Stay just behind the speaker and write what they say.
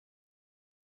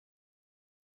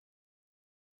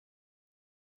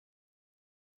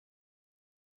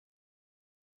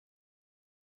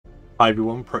Hi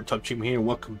everyone, Prototype Jim here and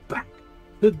welcome back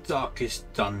to the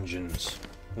Darkest Dungeons.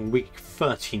 On week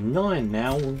 39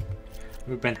 now,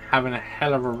 we've been having a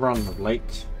hell of a run of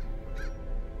late.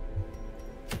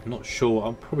 I'm not sure,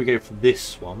 I'll probably go for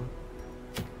this one.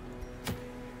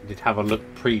 I did have a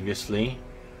look previously.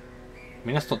 I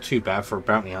mean, that's not too bad for a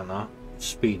bounty hunter.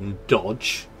 Speed and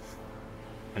dodge.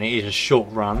 And it is a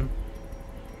short run.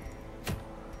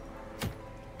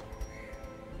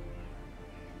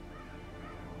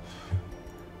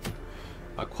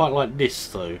 I quite like this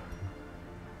though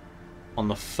on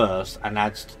the first, and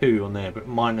adds 2 on there, but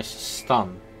minus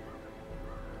stun.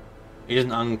 It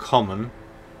isn't uncommon,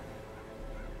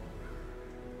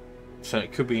 so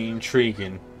it could be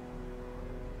intriguing.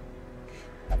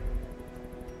 And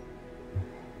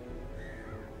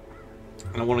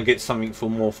I want to get something for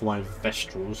more for my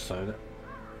Vestrals, so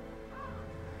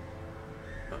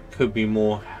that could be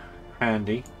more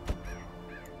handy.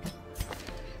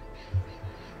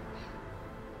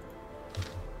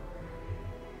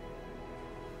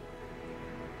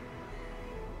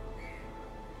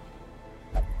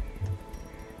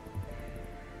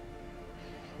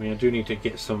 I mean, I do need to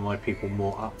get some of my people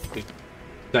more up to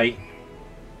date.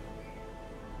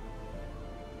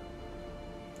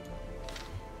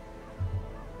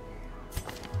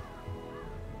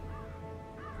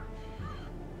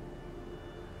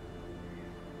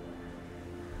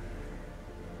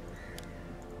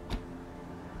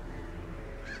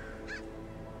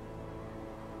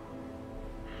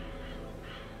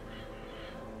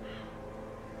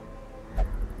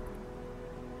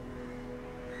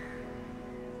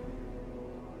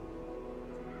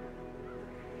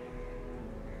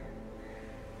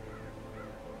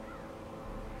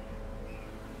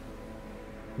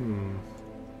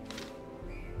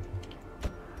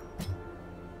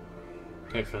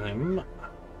 Go for him, I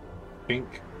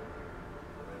think.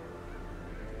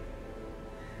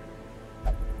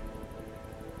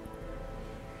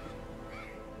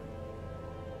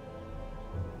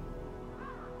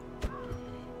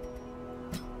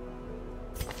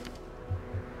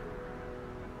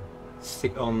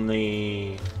 Stick on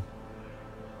the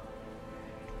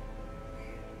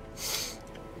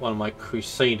one of my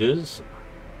Crusaders.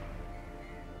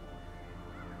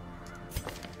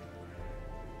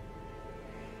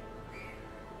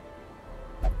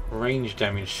 Range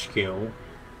damage skill.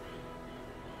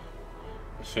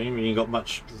 So you haven't really got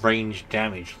much range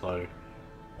damage though.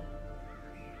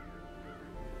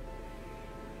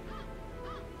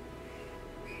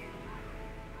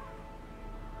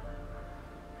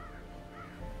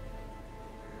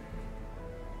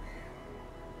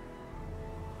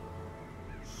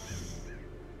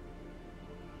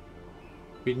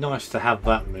 Be nice to have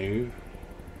that move.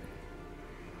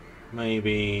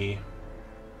 Maybe.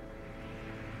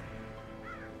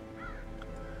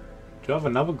 Do I have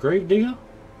another Gravedigger?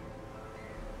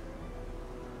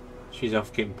 She's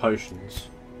off getting potions.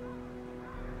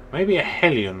 Maybe a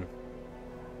Hellion.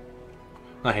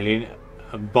 Not Hellion,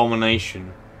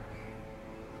 Abomination.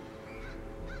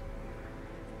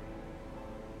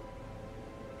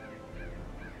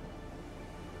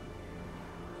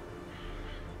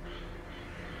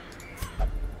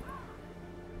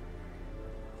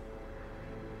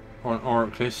 Or an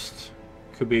Oraclist.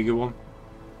 Could be a good one.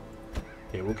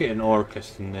 Yeah, we'll get an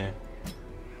Oraclist in there.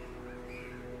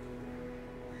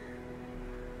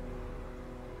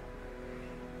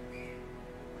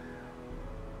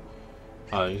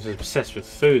 Oh, he's obsessed with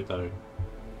food though.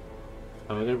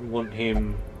 I don't want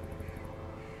him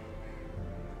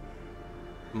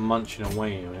munching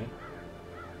away at it.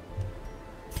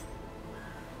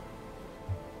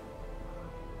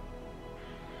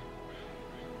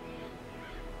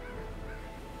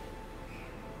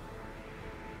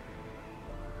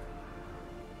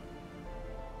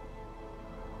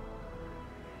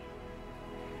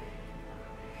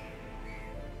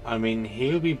 I mean,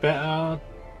 he'll be better.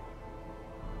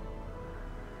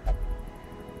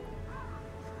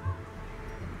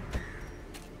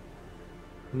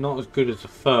 Not as good as the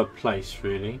 3rd place,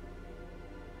 really.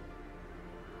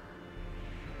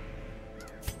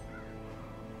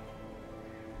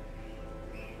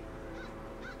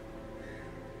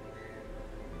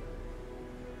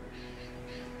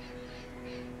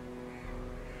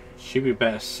 Should be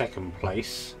better 2nd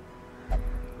place.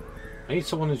 I need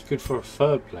someone who's good for a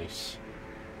 3rd place.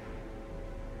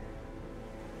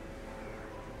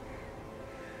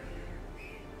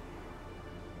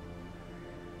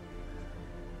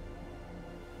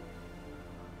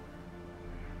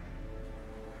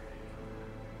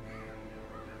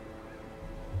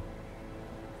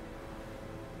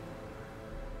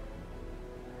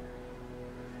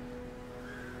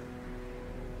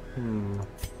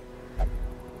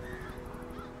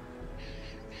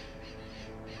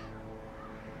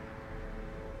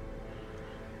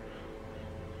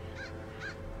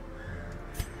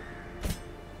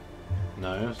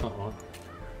 No, that's not one.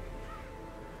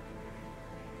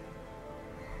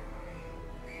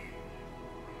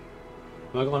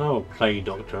 Have I got another play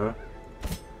doctor?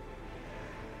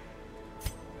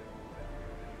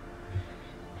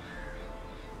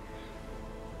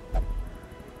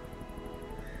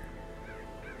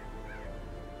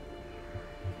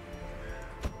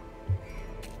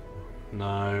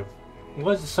 No.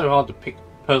 Why is it so hard to pick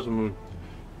a person with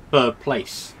third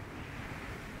place?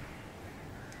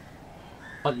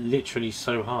 Like literally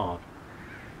so hard.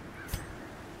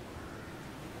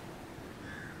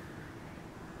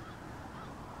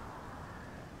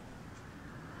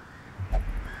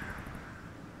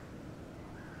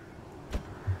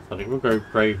 I think we'll go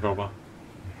Grave Robber.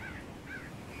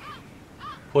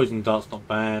 Poison Dart's not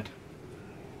bad.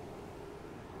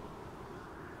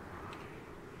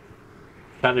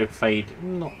 Shadow Fade,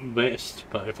 not best,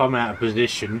 but if I'm out of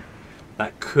position,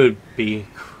 that could be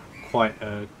quite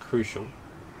crucial.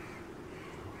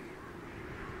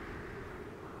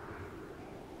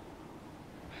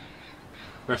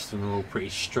 The rest of them are all pretty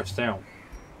stressed out.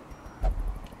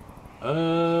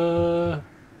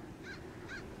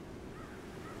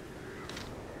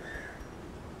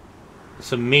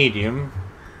 It's a medium.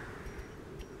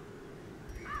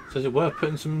 So is it worth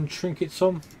putting some trinkets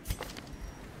on?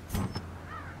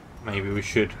 Maybe we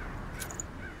should.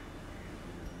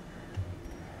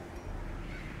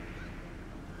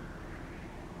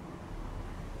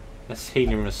 That's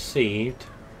healing received.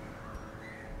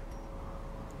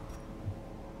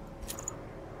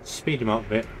 Speed him up a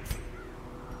bit.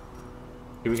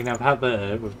 We can have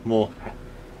Habit with more.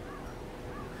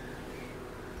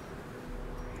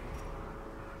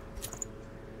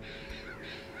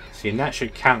 See, and that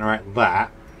should counteract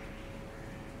that.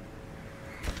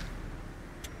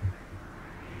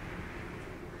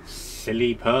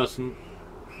 Silly person.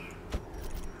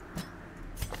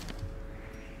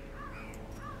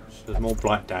 So there's more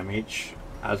blight damage,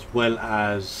 as well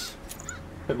as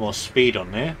a bit more speed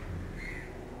on there.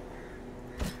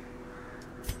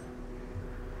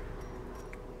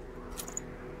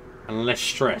 And less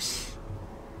stress.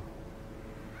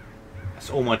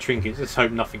 That's all my trinkets. Let's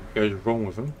hope nothing goes wrong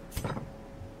with them.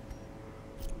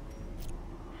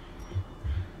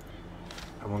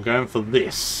 And we're going for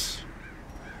this.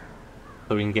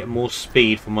 So we can get more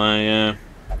speed for my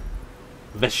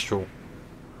Vestral.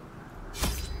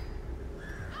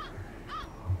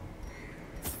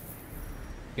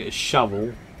 Get a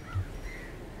shovel.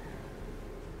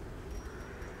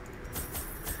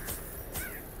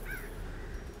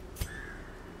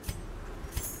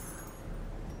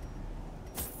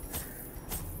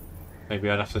 Maybe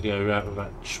I'd have to go out with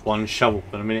that one shovel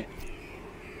for a minute.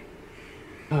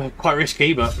 Quite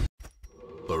risky, but...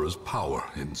 There is power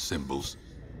in symbols.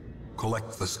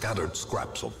 Collect the scattered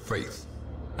scraps of faith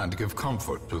and give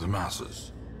comfort to the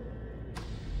masses.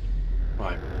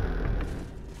 Right.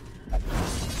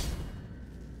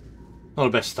 Not the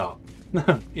best start.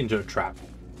 Into a trap.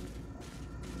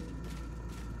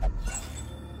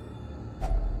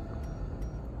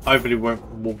 Hopefully we won't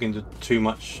walk into too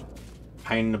much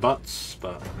pain in the butts,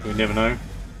 but we never know.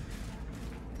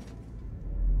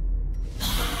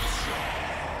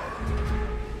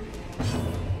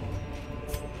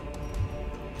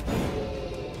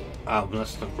 Oh,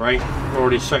 that's not great. We're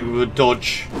already starting with a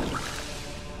dodge.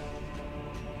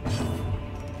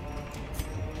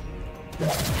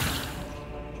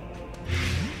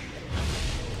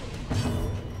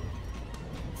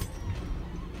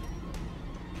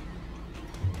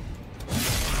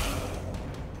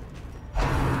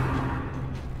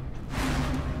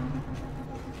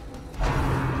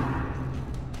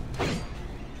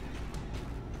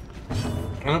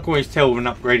 I can always tell with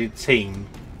an upgraded team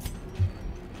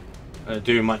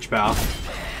doing much better.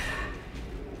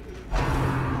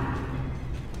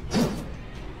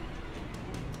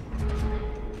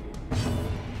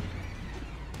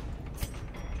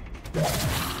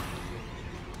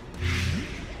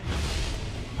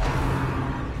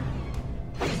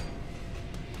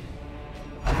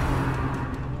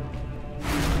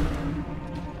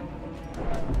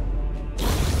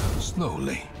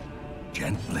 Slowly,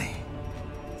 gently.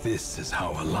 This is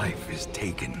how a life is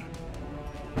taken.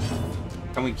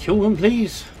 Can we kill them,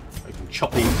 please? I can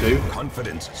chop these two.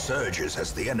 Confidence surges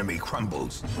as the enemy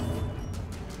crumbles.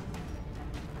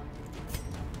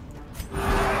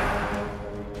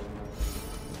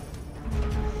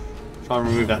 Try and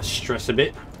remove that stress a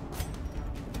bit.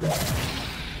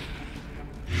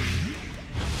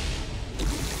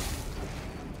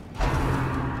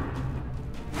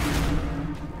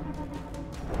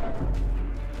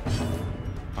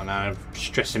 I know,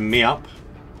 stressing me up.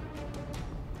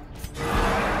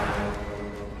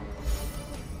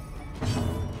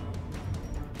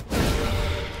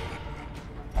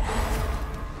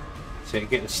 That's it,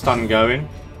 get the stun going.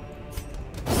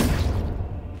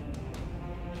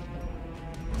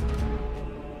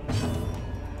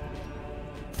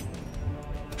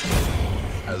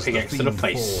 As Pickaxe to the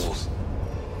face. falls,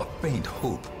 a faint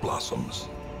hope blossoms.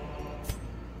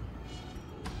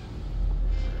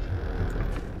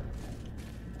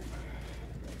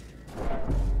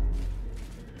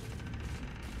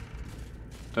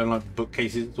 Don't like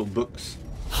bookcases or books.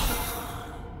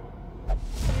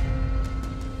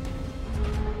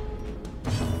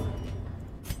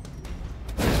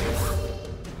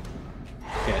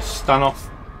 Get a stun off.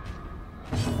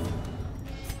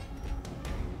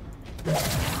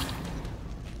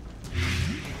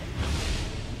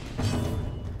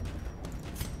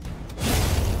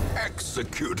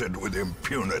 Executed with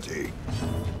impunity.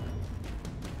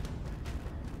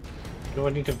 Do I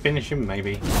need to finish him?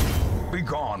 Maybe.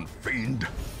 Begone, fiend.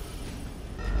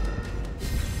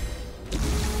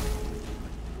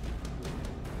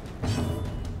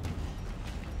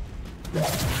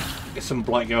 Get some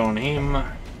blight going on him.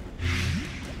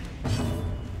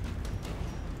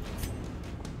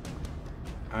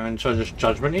 And so I just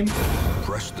judgment him.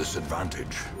 Press this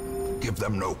advantage. Give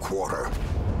them no quarter.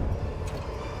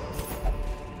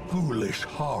 Foolish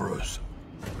horrors.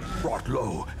 Brought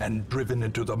low and driven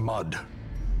into the mud.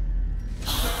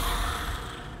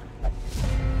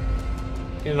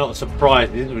 Getting a lot of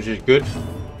surprises, which is good.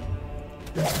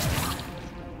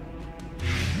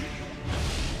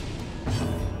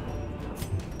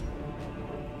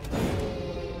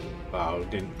 Wow,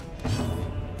 didn't.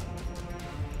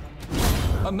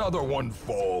 Another one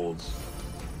falls.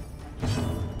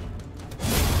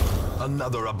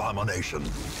 Another abomination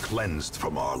cleansed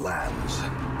from our lands.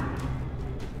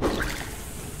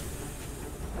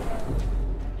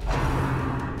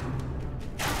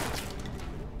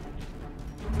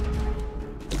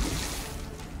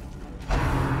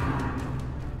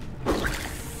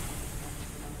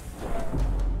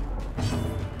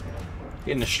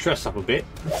 Getting the stress up a bit.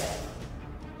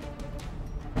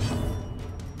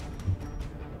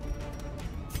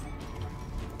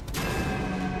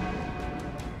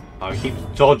 Oh, he keeps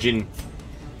dodging.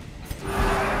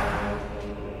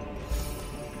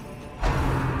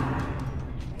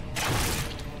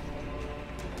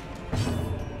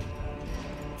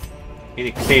 Need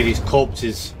to clear these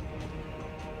corpses.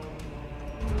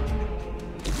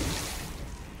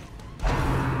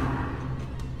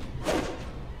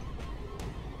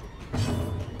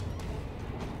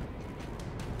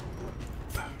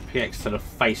 PX to the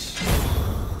face.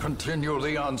 Continue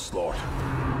the onslaught.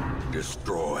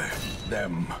 Destroy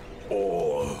them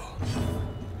all.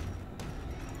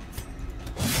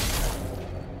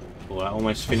 Well, that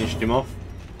almost finished him off.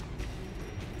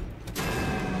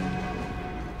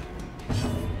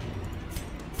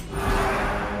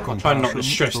 I'll try and knock the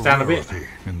stress down a bit.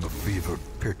 In the fevered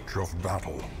pitch of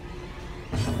battle.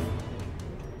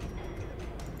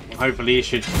 Hopefully it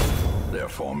should. Their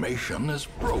formation is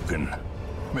broken.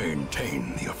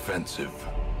 Maintain the offensive.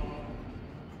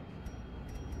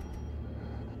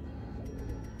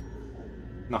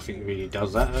 Nothing really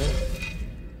does that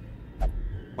though.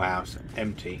 Wow, it's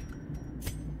empty.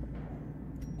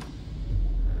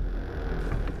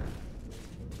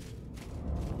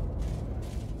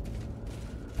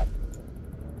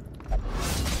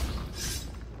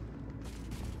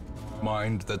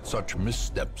 Mind that such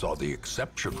missteps are the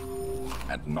exception,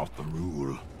 and not the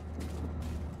rule.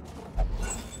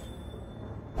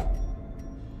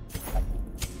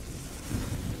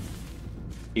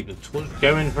 Keep the torch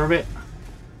going for a bit.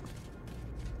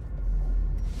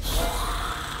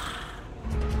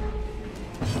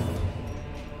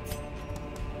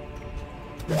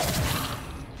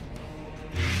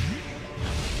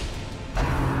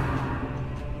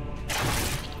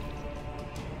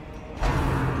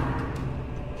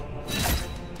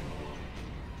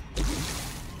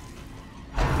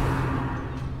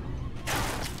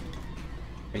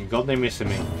 Thank God they're missing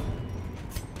me.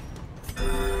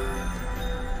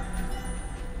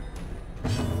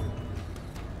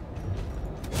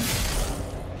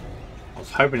 I was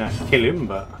hoping I'd kill him,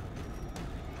 but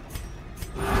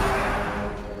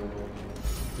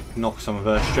knock some of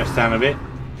her stress down a bit.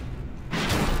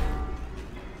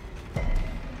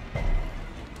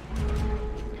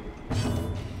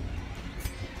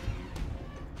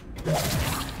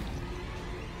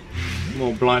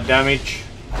 More blind damage.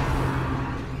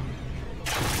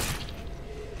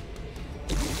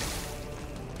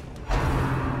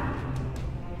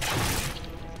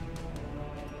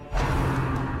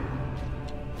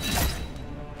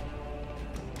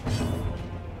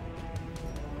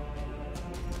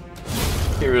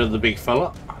 Get rid of the big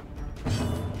fella.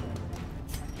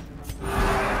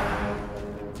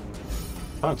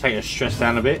 Try and take the stress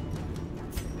down a bit.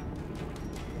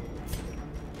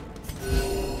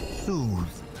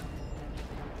 Soothed.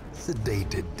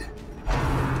 Sedated.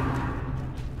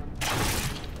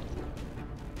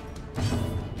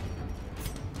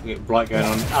 Get Blight going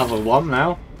on the other one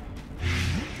now.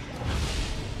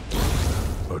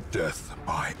 A death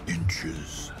by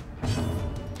inches.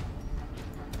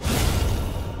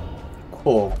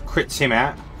 Core crits him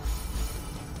out.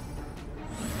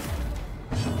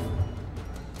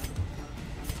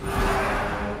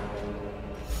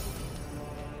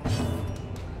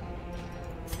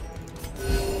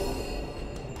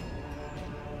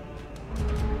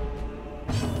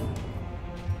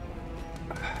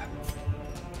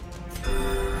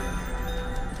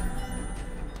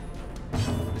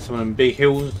 Some of them big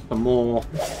hills, the more...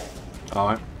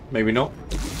 Alright, maybe not.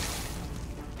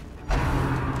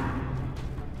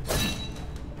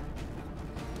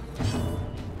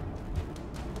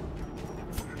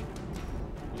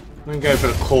 I'm going to go for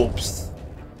the corpse.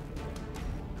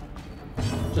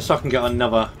 Just so I can get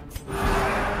another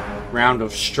round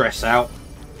of stress out.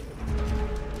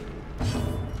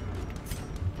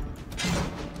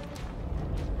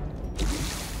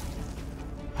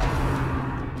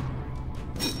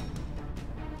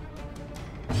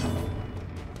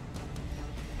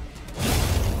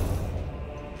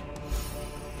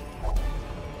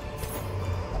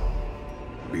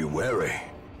 Be wary.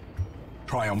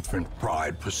 Triumphant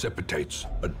pride precipitates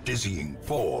a dizzying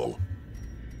fall.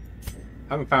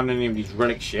 Haven't found any of these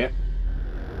relics yet.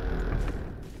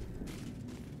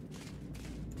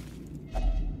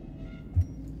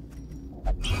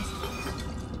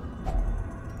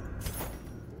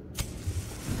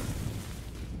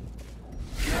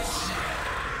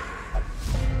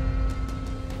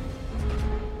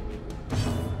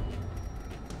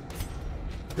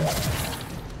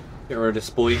 Get rid of this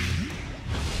boy.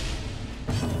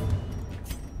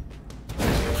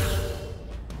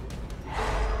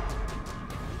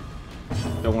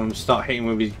 Don't want him to start hitting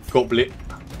with his goblet.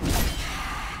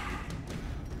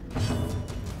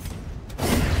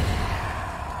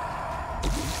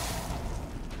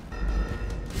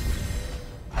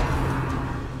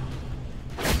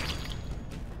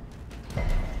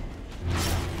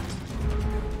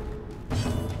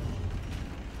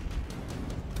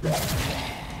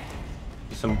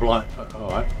 Some blight.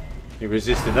 Alright. He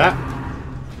resisted that.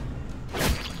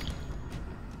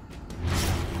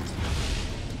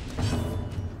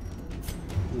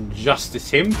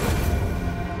 Justice him. Get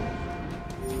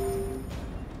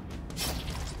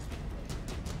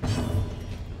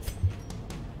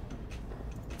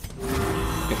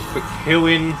a quick heal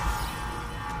in.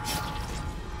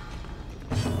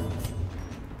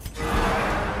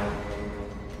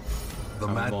 The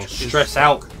match is stress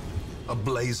out. A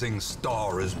blazing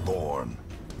star is born.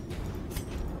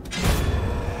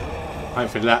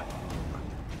 Hopefully that.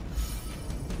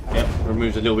 Yep,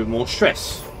 removes a little bit more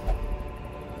stress.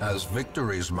 As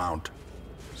victories mount,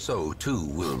 so too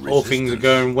will resistance. All things are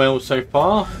going well so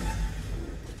far,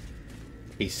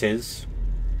 he says.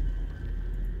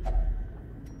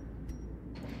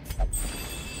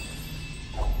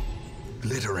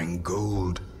 Glittering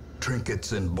gold,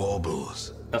 trinkets and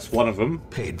baubles. That's one of them.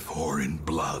 Paid for in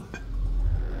blood.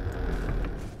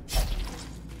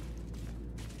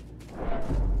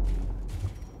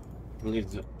 At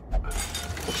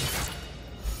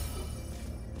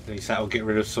least that'll get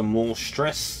rid of some more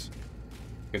stress.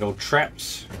 Good old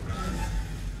traps.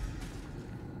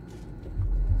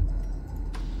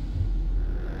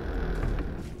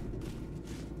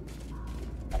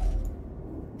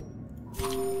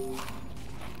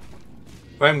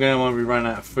 I'm going to want to be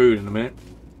running out of food in a minute.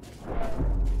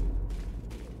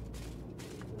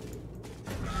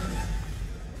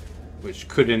 Which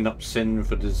could end up sending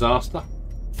for disaster.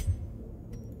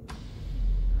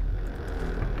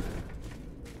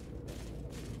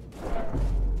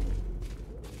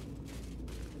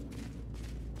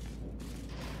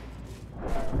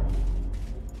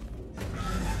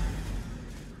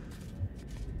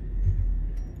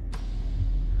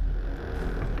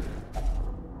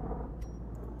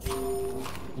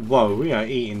 Whoa, we are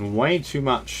eating way too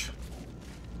much.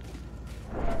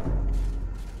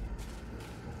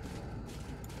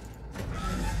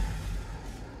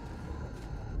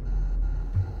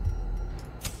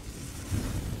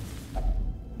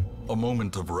 A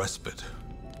moment of respite.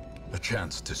 A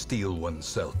chance to steel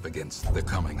oneself against the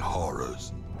coming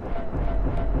horrors.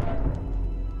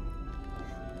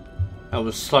 That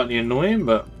was slightly annoying,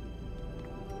 but...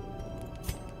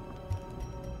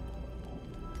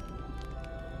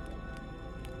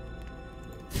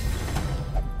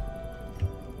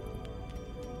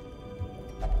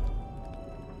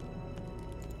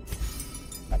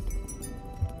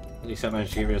 At least I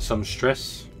managed to get rid of some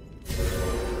stress.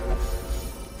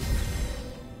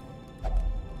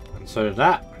 And so did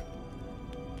that.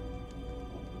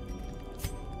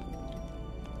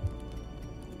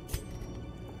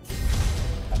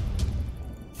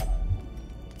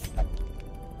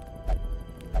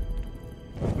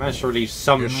 Managed to relieve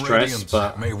some stress, Radiance,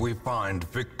 but may we find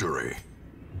victory.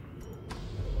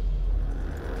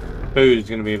 food is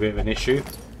going to be a bit of an issue.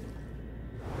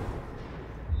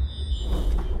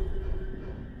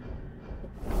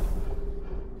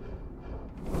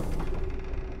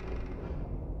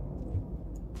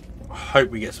 I hope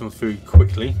we get some food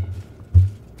quickly.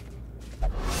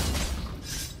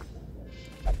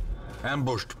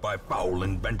 Ambushed by foul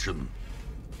invention.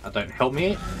 That don't help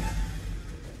me.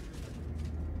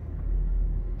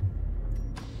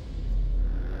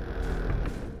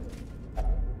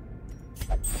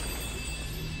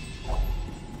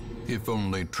 If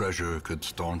only treasure could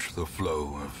staunch the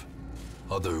flow of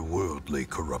otherworldly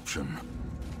corruption.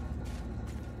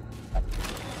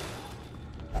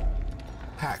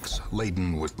 Hacks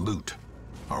laden with loot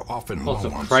are often Lots low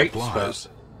of on crates, supplies.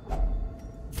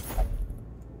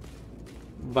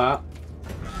 But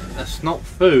that's not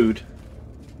food.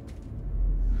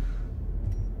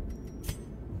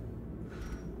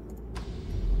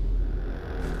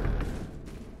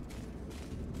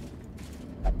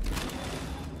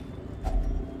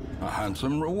 A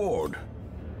handsome reward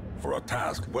for a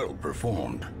task well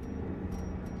performed.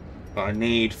 But I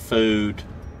need food.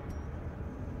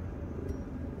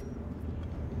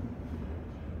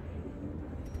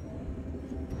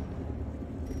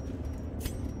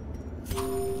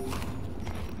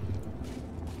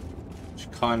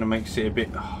 Which kind of makes it a bit...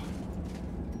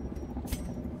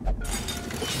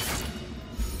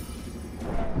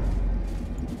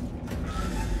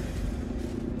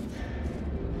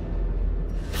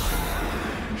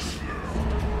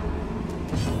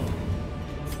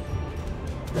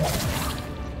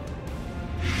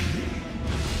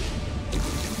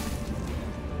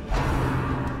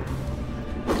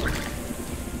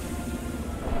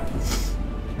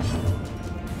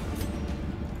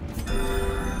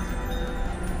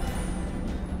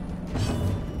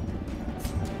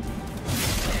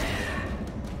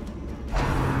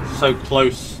 so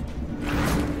close.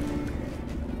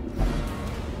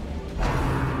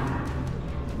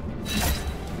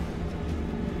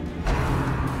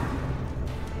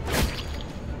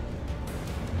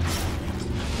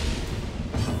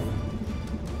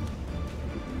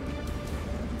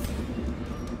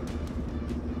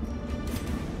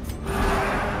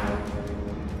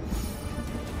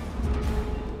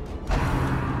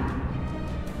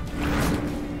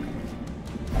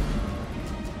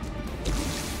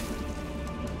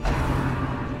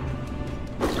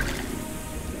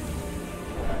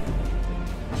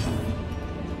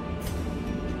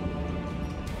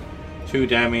 Two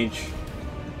damage.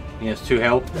 He has 2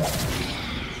 health.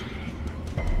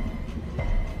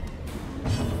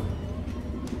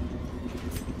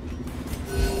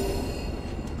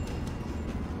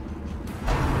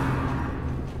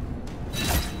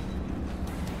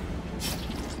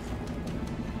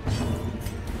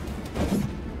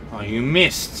 Oh, you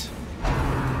missed.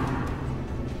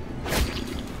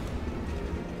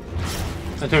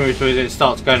 I don't know which way it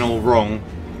starts going all wrong.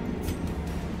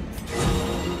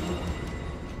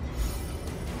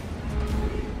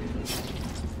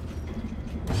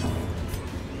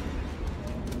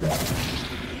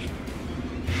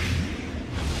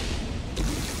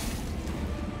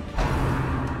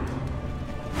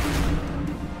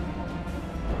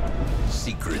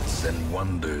 Secrets and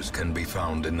wonders can be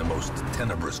found in the most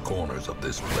tenebrous corners of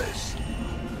this place.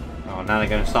 Oh, now they're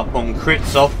going to start pulling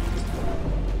crits off.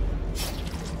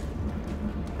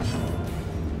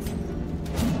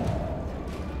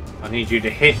 I need you to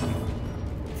hit.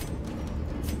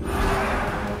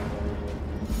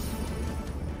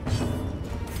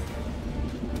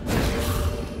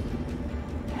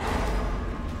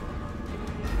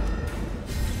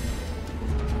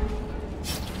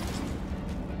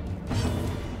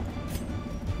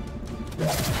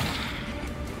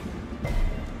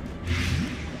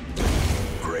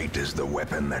 Great is the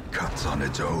weapon that cuts on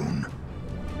its own.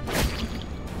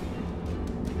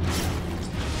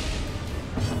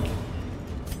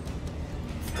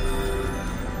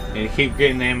 Need to keep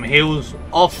getting them heals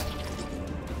off.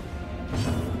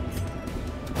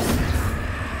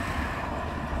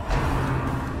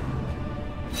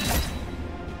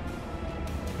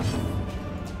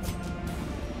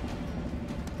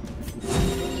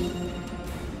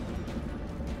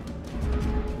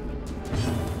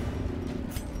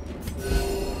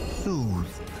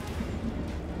 Soothed.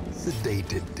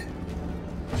 Sedated.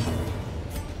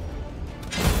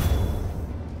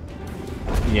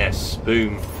 Yes,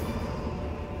 boom.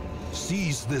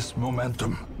 Seize this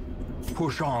momentum.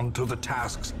 Push on to the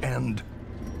task's end.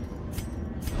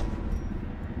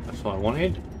 That's what I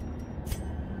wanted.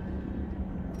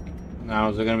 Now,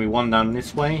 is there going to be one down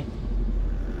this way?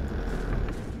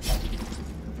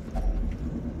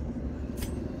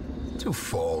 To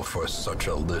fall for such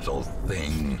a little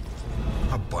thing.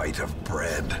 A bite of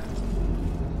bread.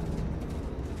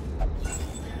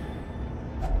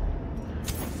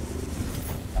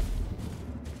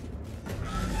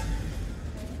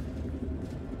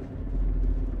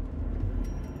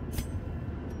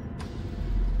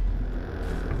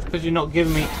 Because you're not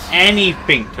giving me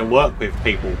anything to work with,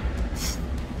 people.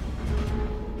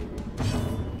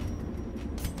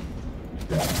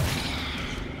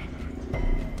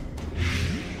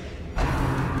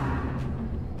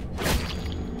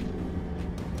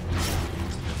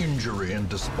 Injury and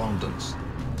despondence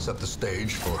set the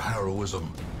stage for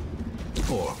heroism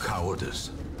or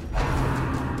cowardice.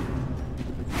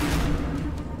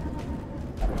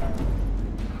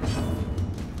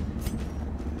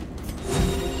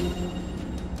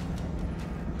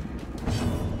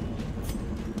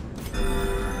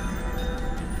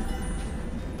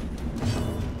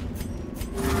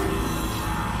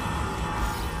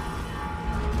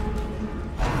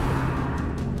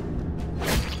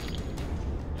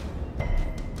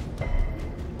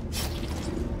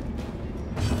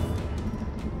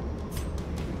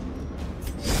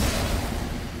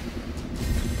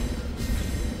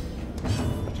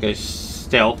 Go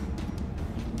stealth.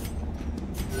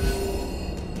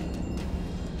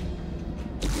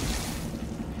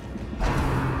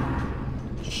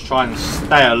 Just try and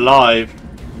stay alive.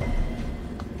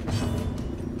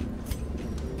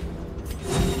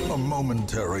 A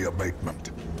momentary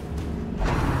abatement.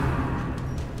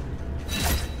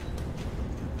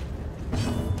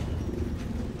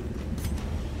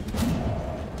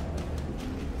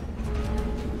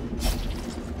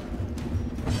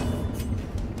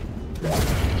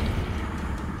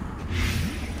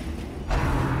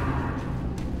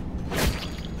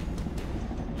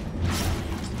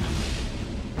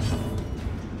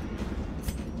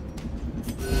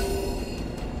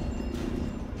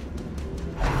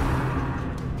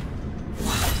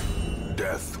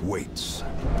 Death waits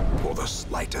for the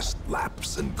slightest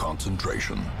lapse in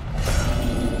concentration.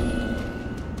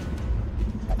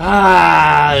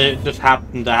 Ah, it just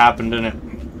happened to happen, didn't it?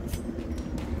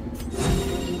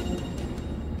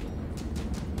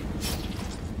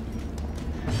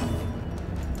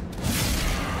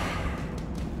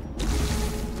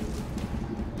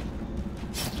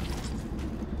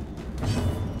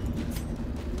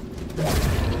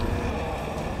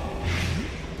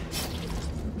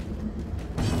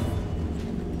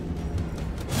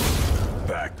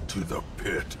 Back to the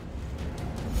pit.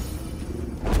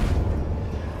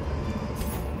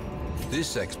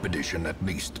 This expedition at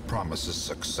least promises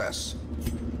success.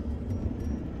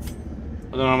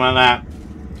 I don't know about that,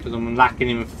 because I'm lacking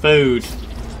in food.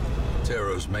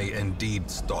 Terrors may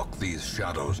indeed stalk these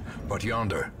shadows, but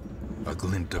yonder, a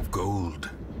glint of gold.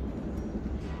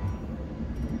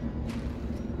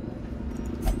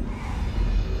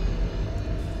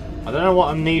 I don't know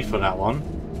what I need for that one.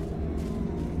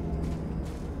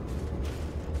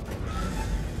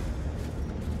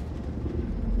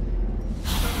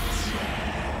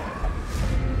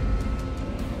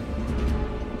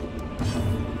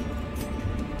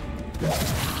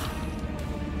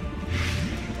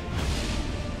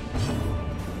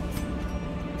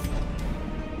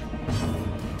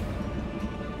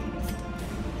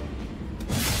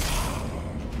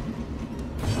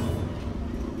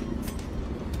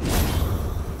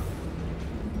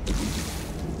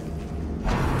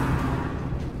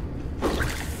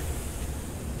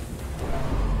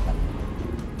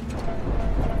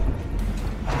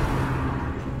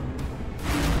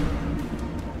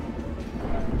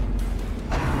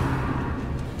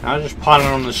 I was just piling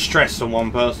on the stress on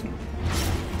one person.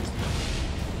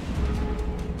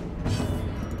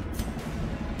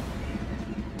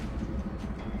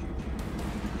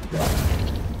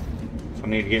 So I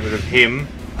need to get rid of him.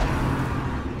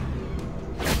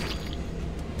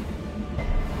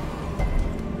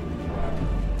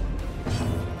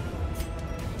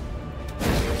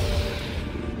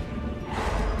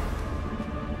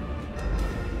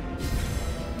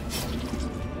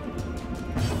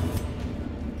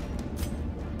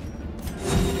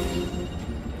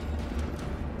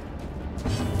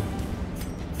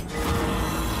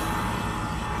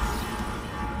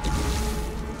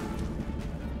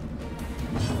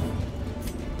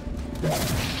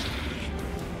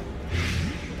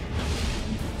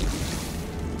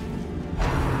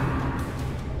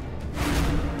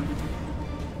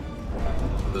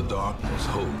 darkness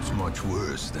holds much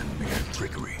worse than mere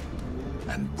trickery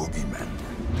and boogeymen.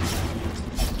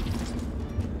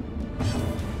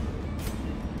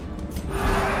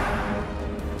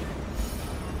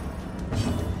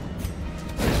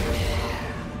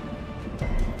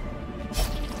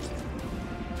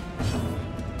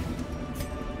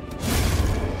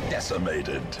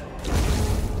 Decimated.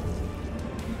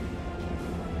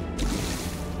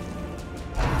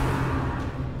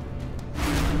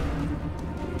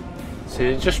 So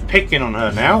they're just picking on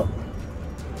her now.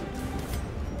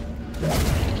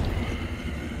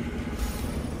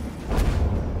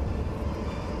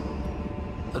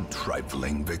 A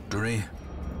trifling victory,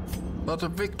 but a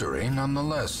victory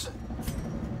nonetheless.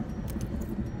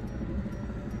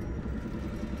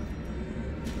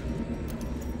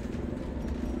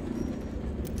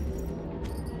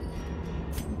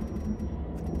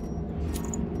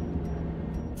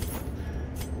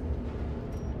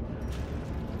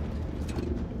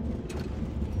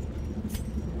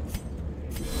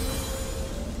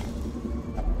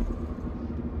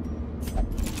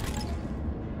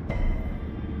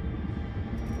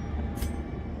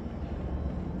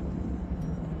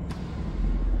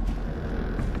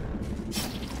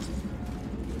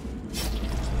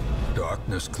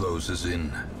 Darkness closes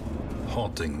in,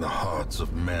 haunting the hearts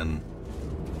of men.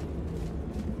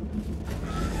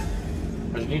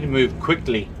 I just need to move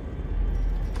quickly.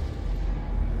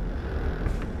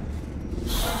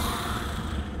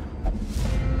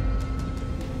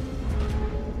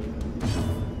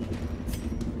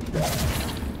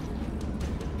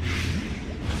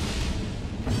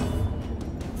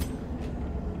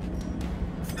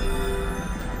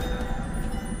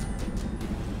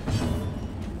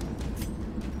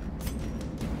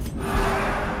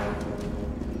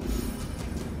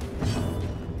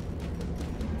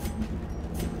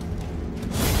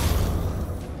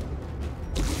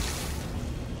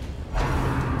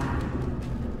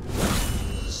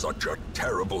 Such a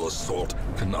terrible assault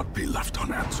cannot be left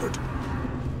unanswered.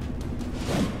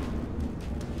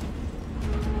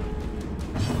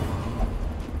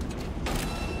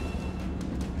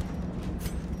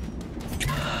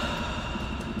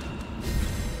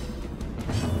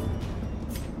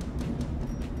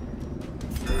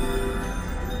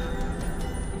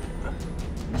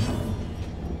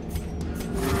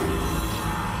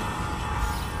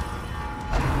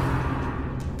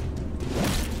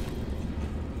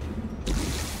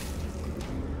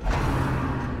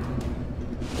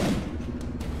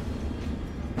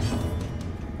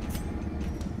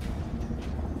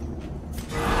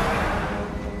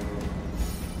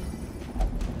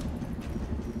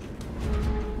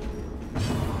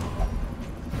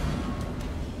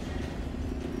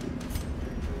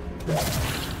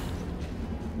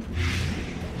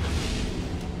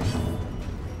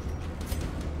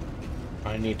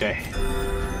 I need to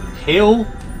heal.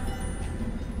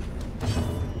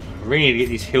 I really need to get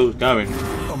these heals going.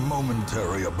 A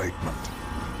momentary abatement.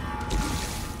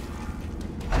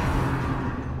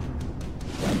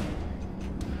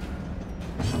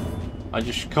 I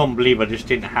just can't believe I just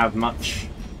didn't have much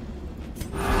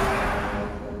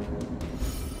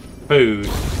food.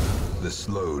 The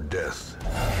slow death.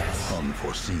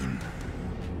 Unforeseen.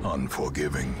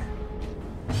 Unforgiving.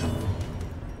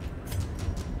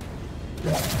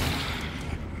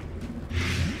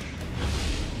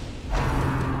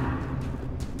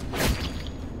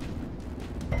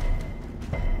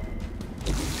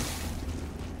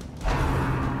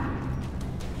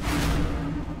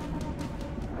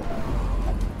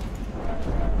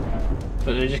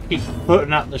 But they just keep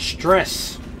putting up the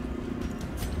stress.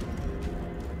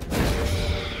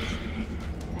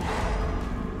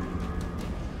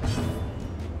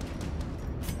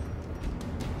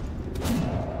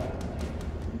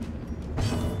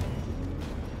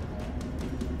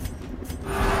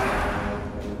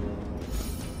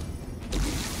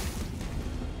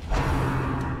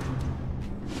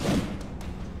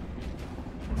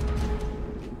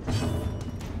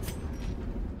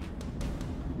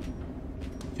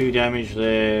 Two damage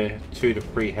there, 2 to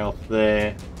 3 health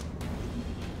there.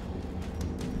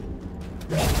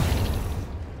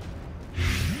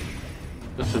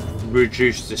 Just to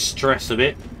reduce the stress a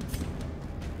bit.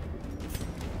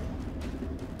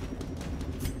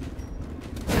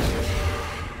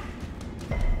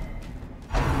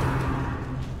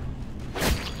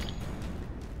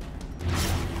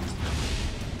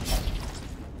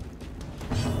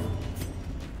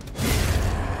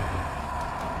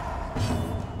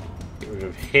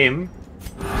 Of him.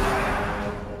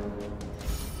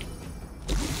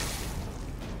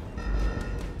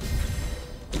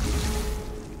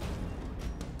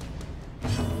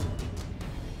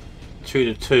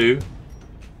 between the two.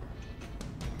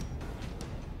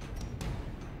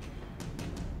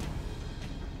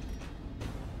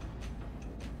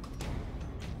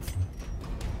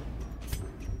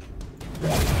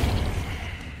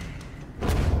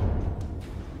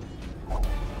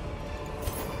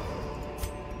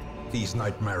 These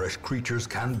nightmarish creatures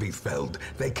can be felled.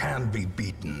 They can be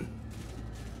beaten.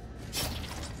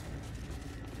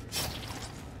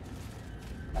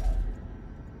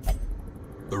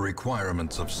 The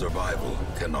requirements of survival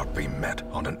cannot be met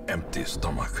on an empty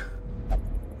stomach.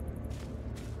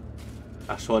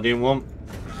 That's what I didn't want.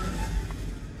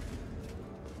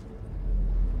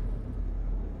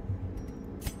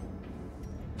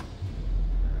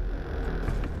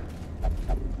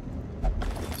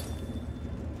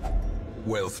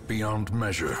 Wealth beyond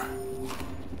measure,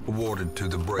 awarded to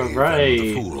the brave Hooray. and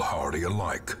the foolhardy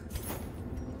alike.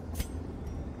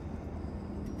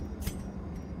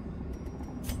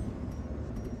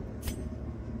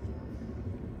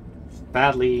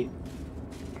 Badly,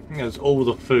 I think that's all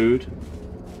the food.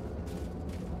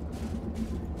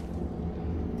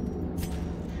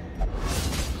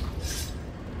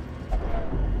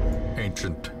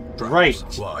 Ancient Right.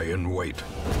 traps lie in wait,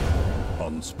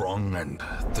 unsprung and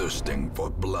thirsting for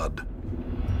blood.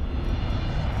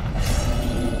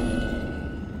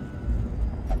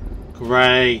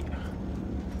 Great.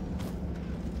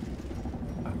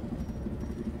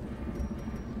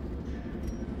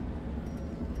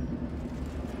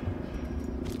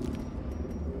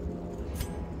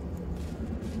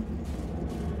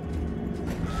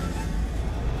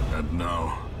 And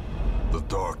now, the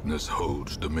darkness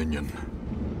holds dominion,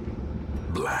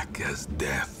 black as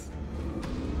death.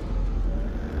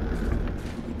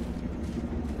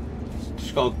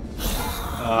 Just got.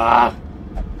 Ah.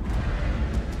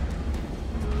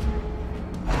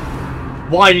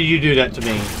 Why did you do that to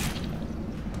me?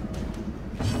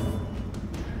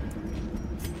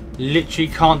 Literally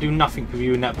can't do nothing with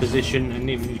you in that position, and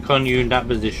even you can't you in that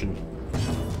position.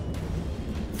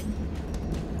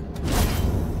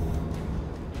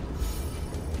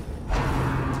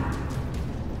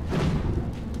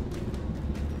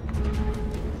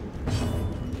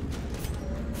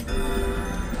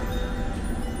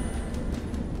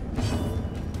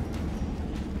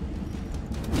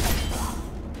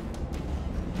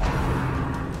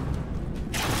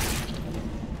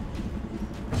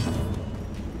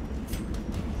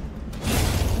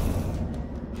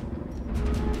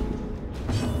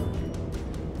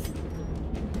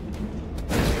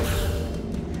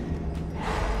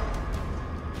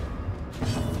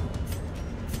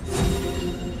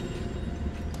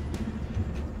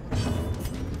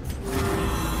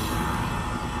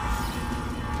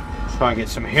 Try and get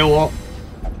some heal off.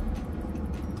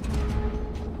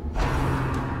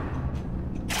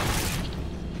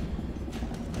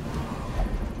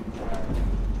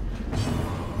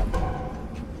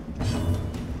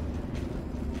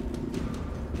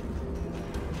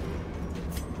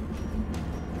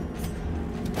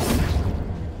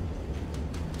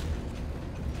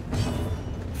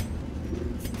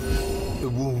 The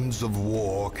wounds of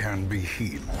war can be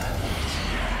healed,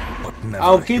 but never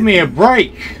Oh, give me a hidden.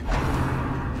 break!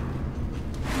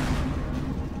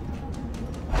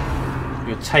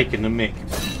 You're taking the mick.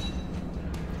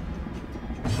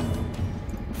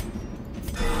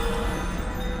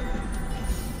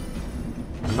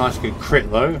 A nice good crit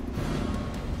though.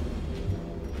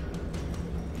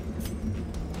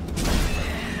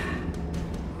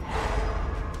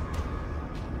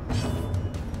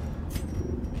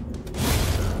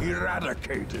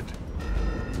 Eradicated.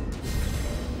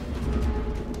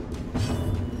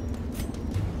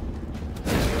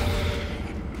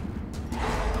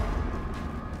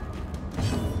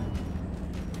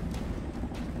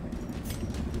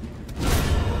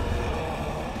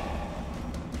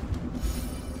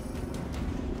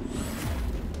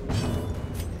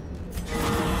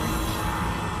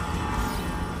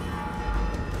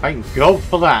 Thank God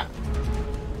for that.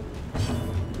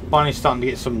 Finally starting to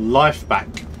get some life back.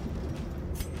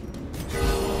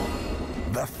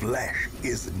 The flesh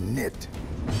is knit.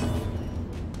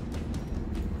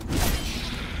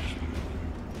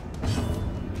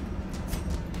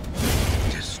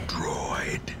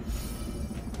 Destroyed.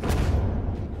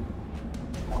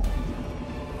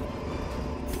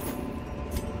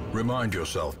 Remind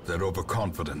yourself that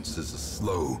overconfidence is a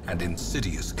slow and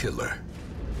insidious killer.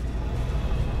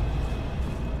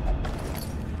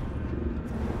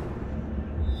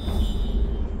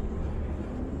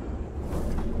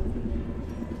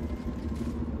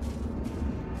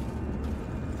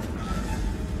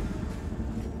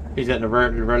 Is that the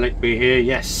relic be here?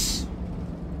 Yes.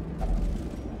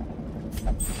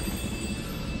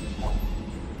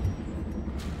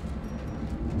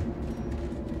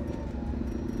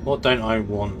 What don't I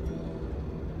want?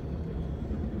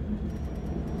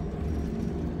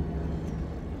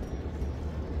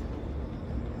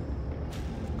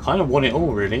 Kind of want it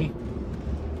all, really.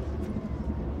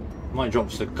 Might drop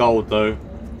the gold, though.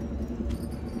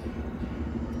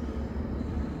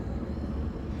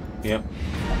 Yep.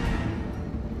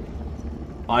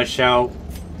 I shall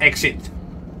exit.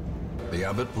 The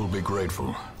abbot will be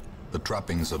grateful. The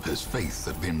trappings of his faith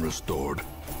have been restored.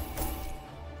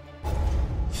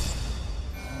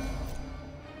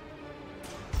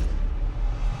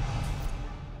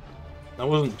 That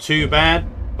wasn't too bad,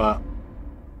 but...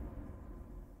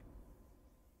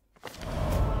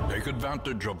 Take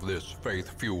advantage of this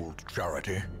faith-fueled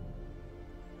charity.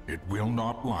 It will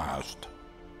not last.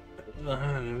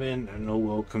 Event and all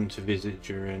welcome to visit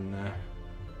during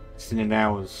extended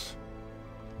hours.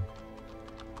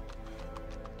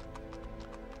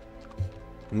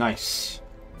 Nice.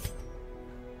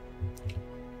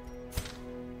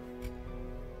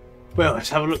 Well, let's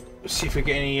have a look. See if we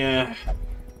get any.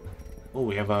 Oh,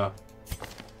 we have a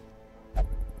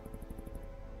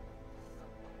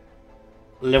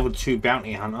level 2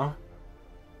 bounty hunter.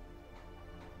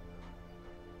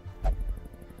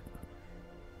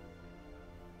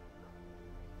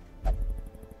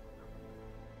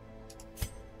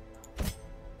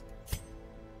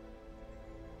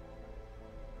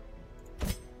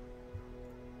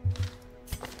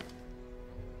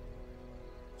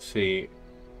 See,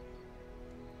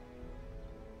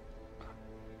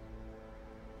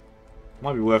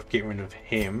 might be worth getting rid of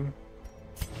him.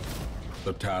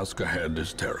 The task ahead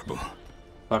is terrible.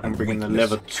 So I can bring in the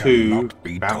level 2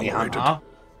 bounty hunter,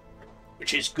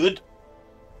 which is good.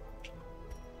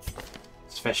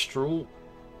 It's Vestral.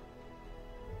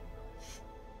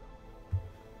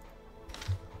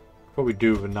 Probably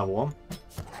do with another one.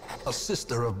 A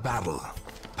sister of battle,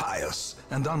 pious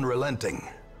and unrelenting.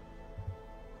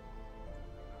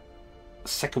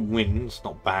 Second wind's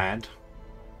not bad.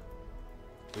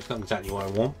 It's not exactly what I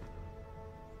want.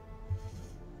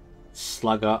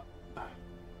 Slugger.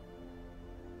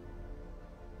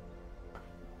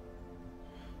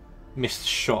 Missed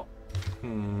shot.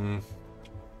 I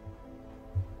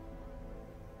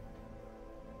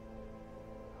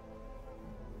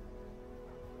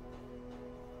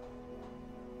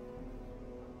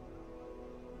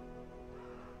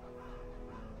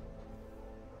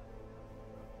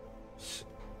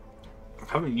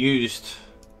haven't used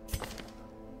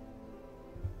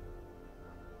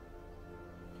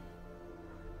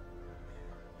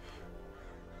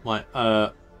my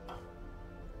I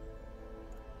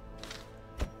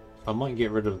might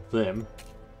get rid of them.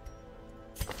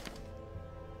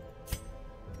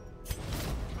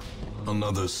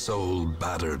 Another soul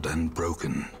battered and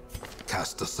broken,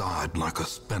 cast aside like a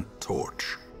spent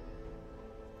torch.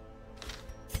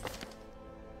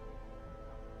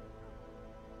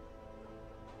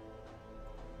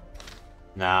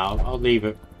 Now I'll leave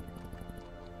it.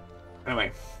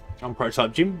 Anyway, I'm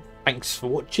Prototype Jim. Thanks for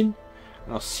watching,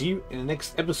 and I'll see you in the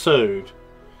next episode.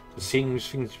 It seems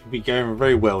things will be going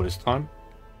very well this time.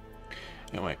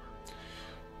 Anyway,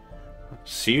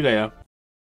 see you later.